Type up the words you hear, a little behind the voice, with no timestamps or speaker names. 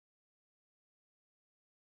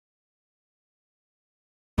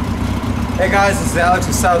Hey guys, this is Alex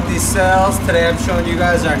with Southeast Sales. Today I'm showing you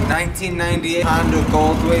guys our 1998 Honda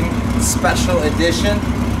Goldwing Special Edition.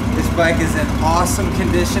 This bike is in awesome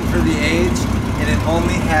condition for the age, and it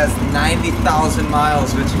only has 90,000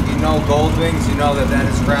 miles, which if you know Goldwings, you know that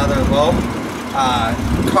is rather low.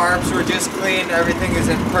 Carbs were just cleaned, everything is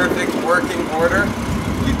in perfect working order.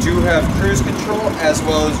 You do have cruise control as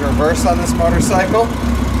well as reverse on this motorcycle.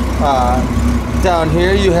 Down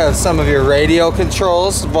here you have some of your radio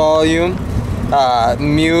controls, volume,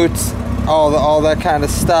 mute, all that kind of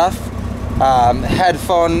stuff.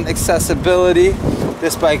 Headphone accessibility.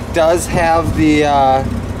 This bike does have the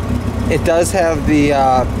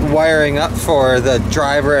wiring up for the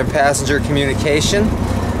driver and passenger communication.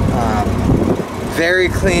 Very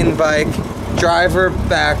clean bike. Driver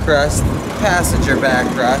backrest, passenger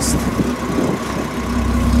backrest.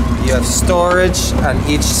 You have storage on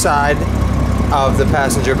each side of the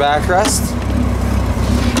passenger backrest.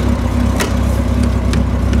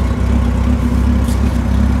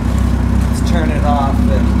 Let's turn it off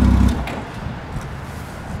then.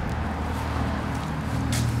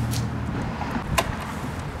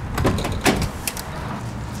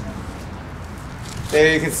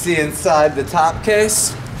 There you can see inside the top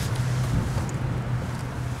case.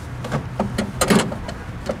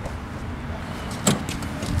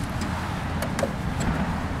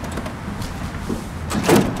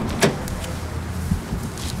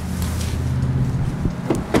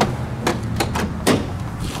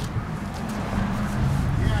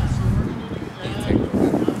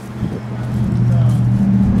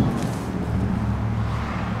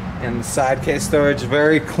 And the side case storage,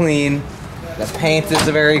 very clean. The paint is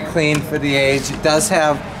very clean for the age. It does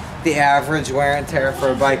have the average wear and tear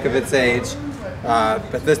for a bike of its age.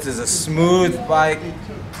 But this is a smooth bike,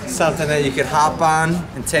 something that you could hop on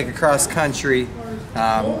and take across country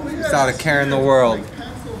without a care in the world.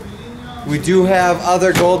 We do have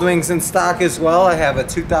other Goldwings in stock as well. I have a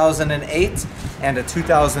 2008 and a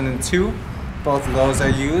 2002. Both of those are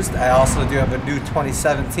used. I also do have a new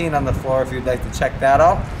 2017 on the floor if you'd like to check that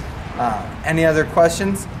out. Any other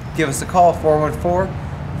questions? Give us a call,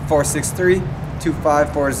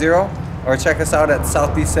 414-463-2540, or check us out at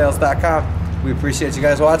southeastsales.com. We appreciate you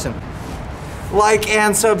guys watching. Like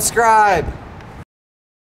and subscribe.